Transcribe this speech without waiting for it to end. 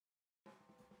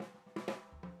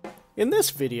In this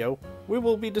video, we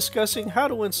will be discussing how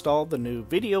to install the new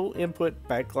Video Input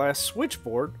Backglass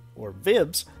Switchboard, or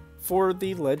VIBS, for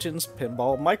the Legends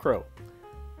Pinball Micro.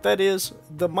 That is,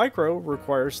 the Micro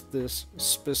requires this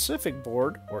specific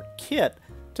board, or kit,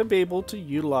 to be able to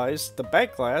utilize the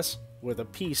backglass with a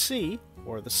PC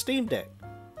or the Steam Deck.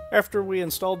 After we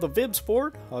install the VIBS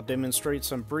board, I'll demonstrate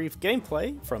some brief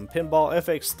gameplay from Pinball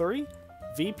FX3,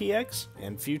 VPX,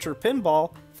 and Future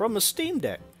Pinball from a Steam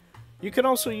Deck. You can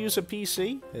also use a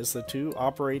PC, as the two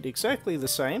operate exactly the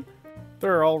same.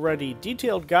 There are already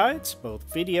detailed guides,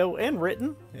 both video and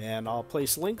written, and I'll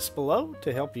place links below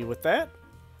to help you with that.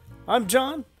 I'm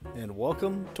John, and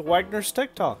welcome to Wagner's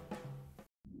Tech Talk.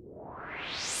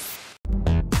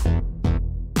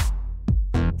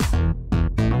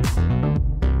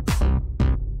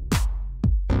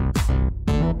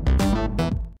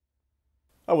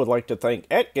 I would like to thank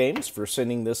AtGames for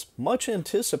sending this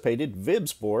much-anticipated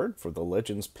VIBS board for the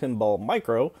Legends Pinball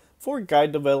Micro for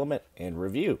guide development and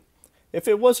review. If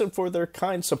it wasn't for their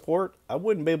kind support, I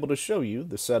wouldn't be able to show you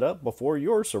the setup before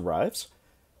yours arrives.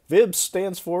 VIBS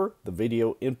stands for the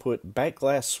Video Input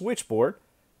Backglass Switchboard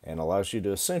and allows you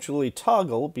to essentially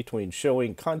toggle between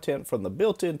showing content from the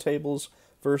built-in tables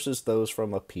versus those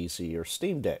from a PC or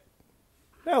Steam Deck.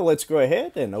 Now let's go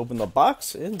ahead and open the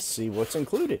box and see what's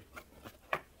included.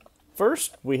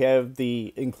 First, we have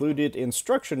the included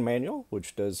instruction manual,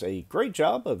 which does a great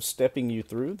job of stepping you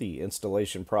through the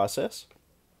installation process.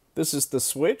 This is the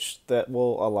switch that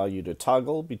will allow you to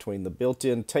toggle between the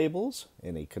built-in tables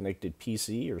and a connected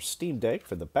PC or Steam Deck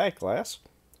for the backglass,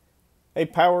 a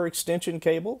power extension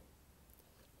cable,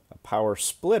 a power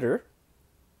splitter,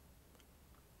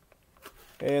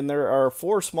 and there are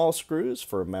 4 small screws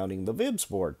for mounting the VIBS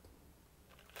board.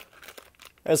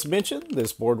 As mentioned,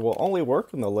 this board will only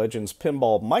work on the Legends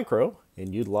Pinball Micro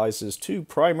and utilizes 2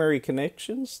 primary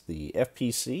connections, the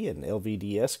FPC and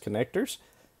LVDS connectors.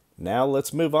 Now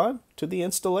let's move on to the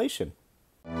installation.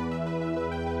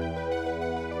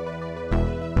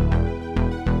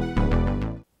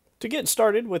 To get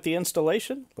started with the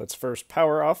installation, let's first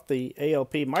power off the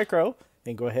ALP Micro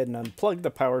and go ahead and unplug the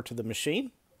power to the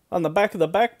machine. On the back of the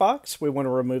back box, we want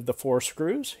to remove the 4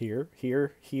 screws here,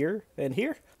 here, here, and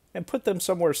here, and put them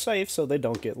somewhere safe so they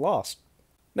don't get lost.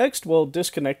 Next, we'll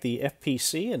disconnect the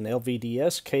FPC and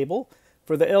LVDS cable.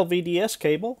 For the LVDS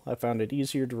cable, I found it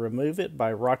easier to remove it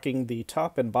by rocking the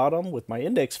top and bottom with my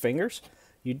index fingers.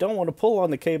 You don't want to pull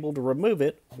on the cable to remove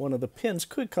it. One of the pins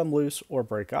could come loose or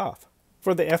break off.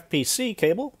 For the FPC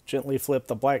cable, gently flip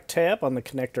the black tab on the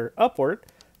connector upward.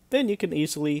 Then you can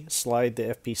easily slide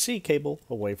the FPC cable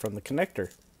away from the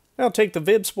connector. Now take the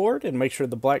VIBS board and make sure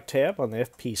the black tab on the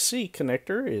FPC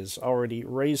connector is already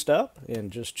raised up,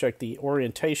 and just check the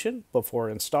orientation before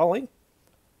installing.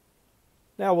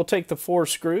 Now we'll take the 4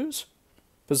 screws,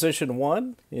 position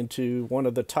 1 into one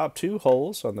of the top 2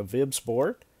 holes on the VIBS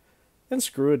board, and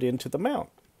screw it into the mount.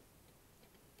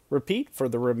 Repeat for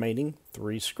the remaining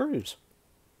 3 screws.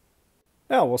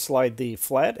 Now we'll slide the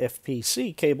flat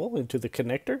FPC cable into the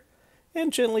connector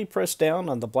and gently press down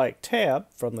on the black tab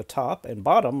from the top and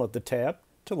bottom of the tab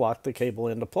to lock the cable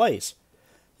into place.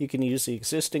 You can use the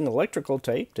existing electrical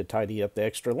tape to tidy up the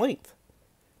extra length.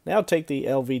 Now take the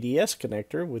LVDS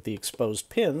connector with the exposed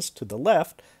pins to the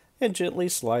left and gently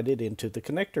slide it into the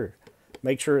connector.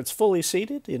 Make sure it's fully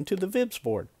seated into the VIBS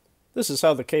board. This is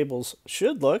how the cables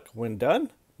should look when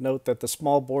done. Note that the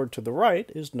small board to the right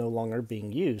is no longer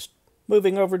being used.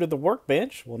 Moving over to the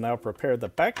workbench, we'll now prepare the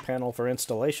back panel for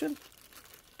installation.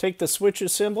 Take the switch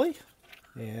assembly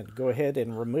and go ahead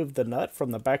and remove the nut from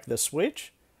the back of the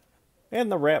switch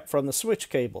and the wrap from the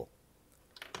switch cable.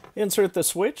 Insert the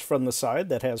switch from the side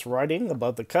that has writing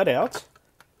above the cutouts,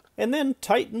 and then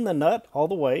tighten the nut all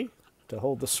the way to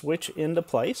hold the switch into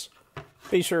place.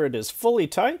 Be sure it is fully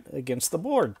tight against the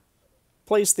board.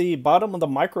 Place the bottom of the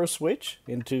micro switch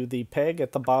into the peg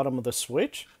at the bottom of the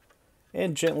switch,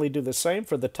 and gently do the same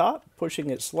for the top,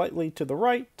 pushing it slightly to the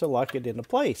right to lock it into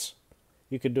place.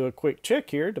 You can do a quick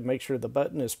check here to make sure the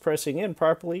button is pressing in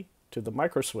properly to the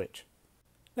micro switch.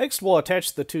 Next, we'll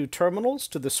attach the 2 terminals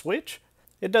to the switch.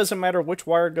 It doesn't matter which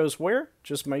wire goes where,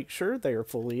 just make sure they are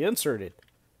fully inserted.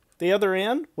 The other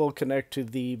end will connect to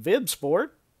the VIBS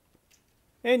board,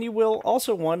 and you will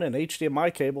also want an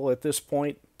HDMI cable at this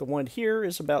point. The one here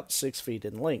is about 6 feet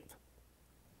in length.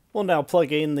 We'll now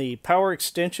plug in the power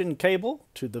extension cable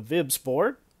to the VIBS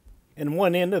board, and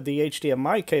one end of the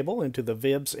HDMI cable into the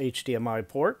VIBS HDMI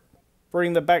port.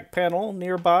 Bring the back panel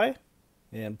nearby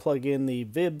and plug in the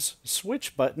VIBS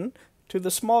switch button to the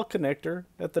small connector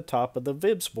at the top of the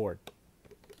VIBS board.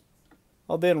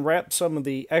 I'll then wrap some of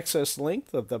the excess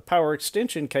length of the power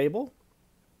extension cable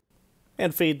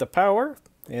and feed the power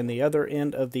and the other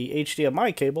end of the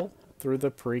HDMI cable through the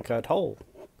pre-cut hole.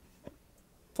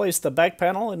 Place the back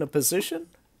panel into position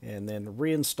and then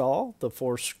reinstall the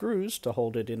 4 screws to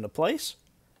hold it into place.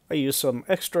 I use some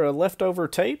extra leftover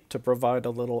tape to provide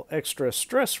a little extra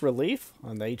stress relief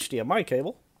on the HDMI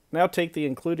cable. Now take the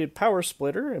included power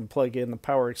splitter and plug in the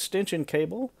power extension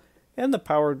cable and the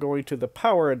power going to the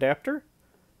power adapter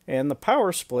and the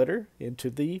power splitter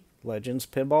into the Legends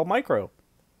Pinball Micro.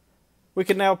 We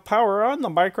can now power on the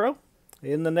Micro.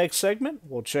 In the next segment,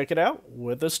 we'll check it out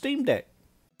with a Steam Deck.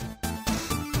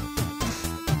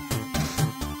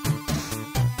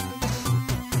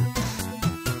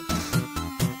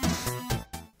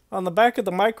 On the back of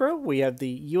the Micro, we have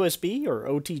the USB or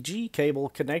OTG cable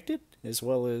connected, as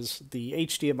well as the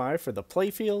HDMI for the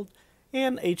playfield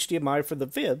and HDMI for the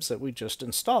VIBS that we just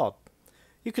installed.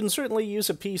 You can certainly use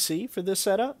a PC for this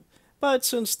setup, but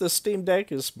since the Steam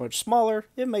Deck is much smaller,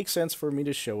 it makes sense for me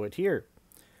to show it here.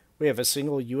 We have a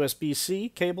single USB-C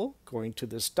cable going to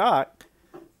this dock.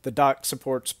 The dock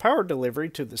supports power delivery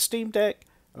to the Steam Deck,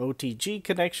 OTG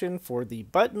connection for the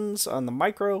buttons on the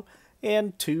Micro,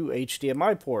 and 2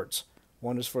 HDMI ports.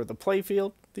 One is for the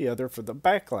playfield, the other for the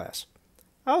back glass.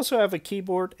 I also have a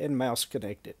keyboard and mouse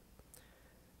connected.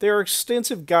 There are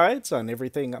extensive guides on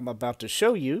everything I'm about to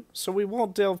show you, so we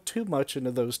won't delve too much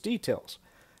into those details.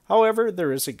 However,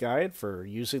 there is a guide for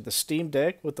using the Steam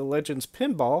Deck with the Legends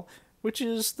Pinball, which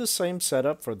is the same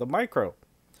setup for the Micro.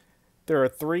 There are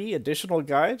 3 additional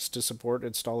guides to support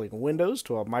installing Windows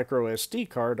to a micro SD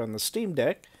card on the Steam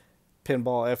Deck,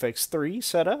 Pinball FX3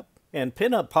 setup, and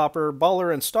Pinup Popper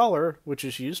Baller Installer, which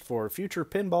is used for Future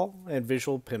Pinball and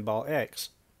Visual Pinball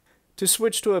X. To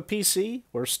switch to a PC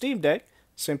or Steam Deck,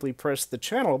 simply press the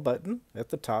channel button at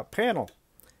the top panel.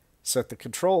 Set the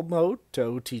control mode to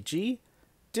OTG,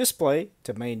 display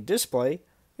to main display,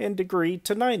 and degree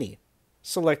to 90.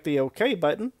 Select the OK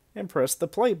button and press the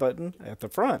play button at the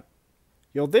front.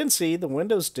 You'll then see the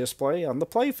Windows display on the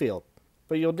playfield,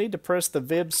 but you'll need to press the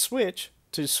VIBS switch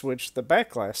to switch the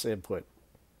backglass input.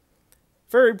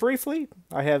 Very briefly,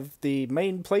 I have the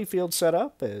main playfield set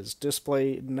up as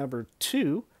display number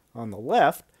 2 on the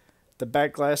left, the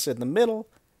backglass in the middle,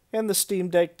 and the Steam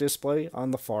Deck display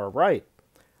on the far right.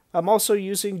 I'm also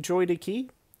using Joy-to-Key.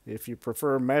 If you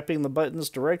prefer mapping the buttons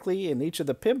directly in each of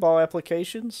the pinball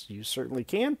applications, you certainly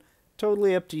can.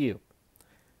 Totally up to you.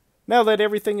 Now that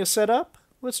everything is set up,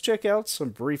 let's check out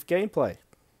some brief gameplay.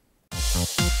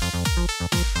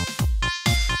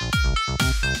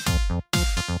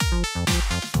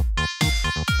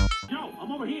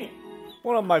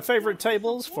 One of my favorite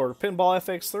tables for Pinball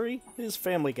FX3 is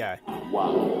Family Guy.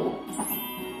 Wow.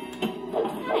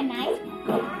 Kinda nice.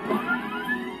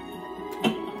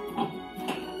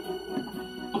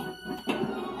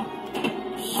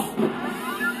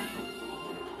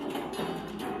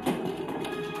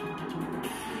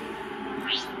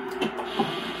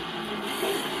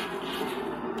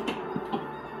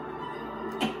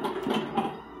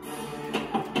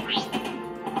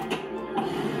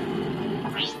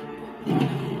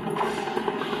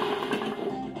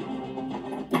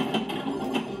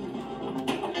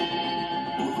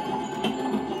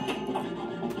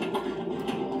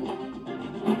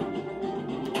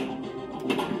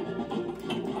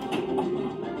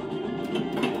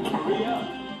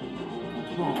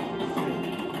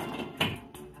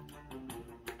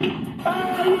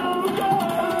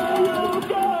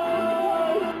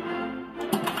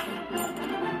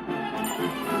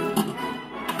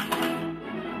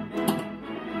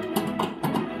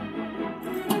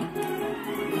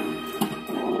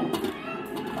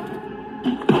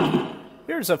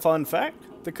 Here's a fun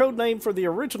fact. The code name for the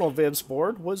original VIBS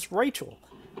board was Rachel.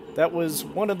 That was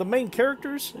one of the main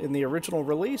characters in the original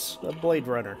release of Blade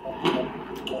Runner.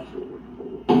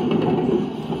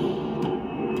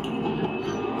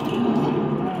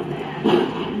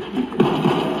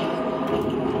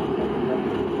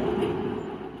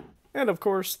 And of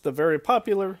course, the very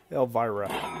popular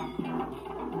Elvira.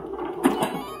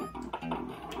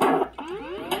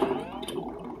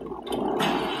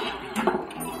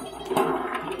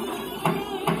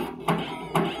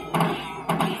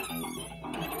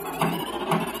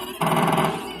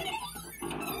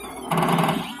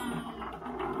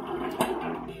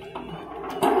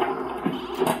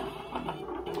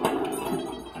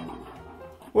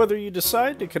 Whether you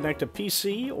decide to connect a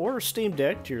PC or Steam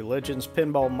Deck to your Legends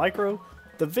Pinball Micro,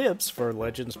 the VIBS for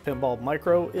Legends Pinball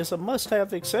Micro is a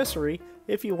must-have accessory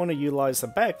if you want to utilize the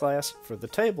backglass for the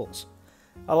tables.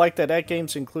 I like that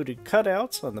AtGames included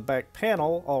cutouts on the back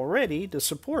panel already to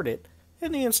support it,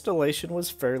 and the installation was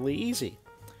fairly easy.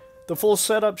 The full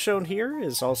setup shown here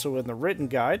is also in the written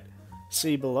guide.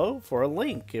 See below for a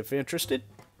link if interested.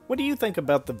 What do you think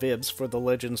about the VIBS for the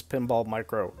Legends Pinball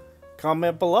Micro?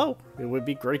 Comment below. It would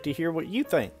be great to hear what you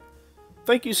think.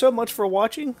 Thank you so much for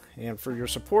watching and for your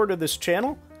support of this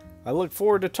channel. I look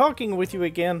forward to talking with you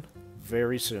again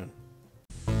very soon.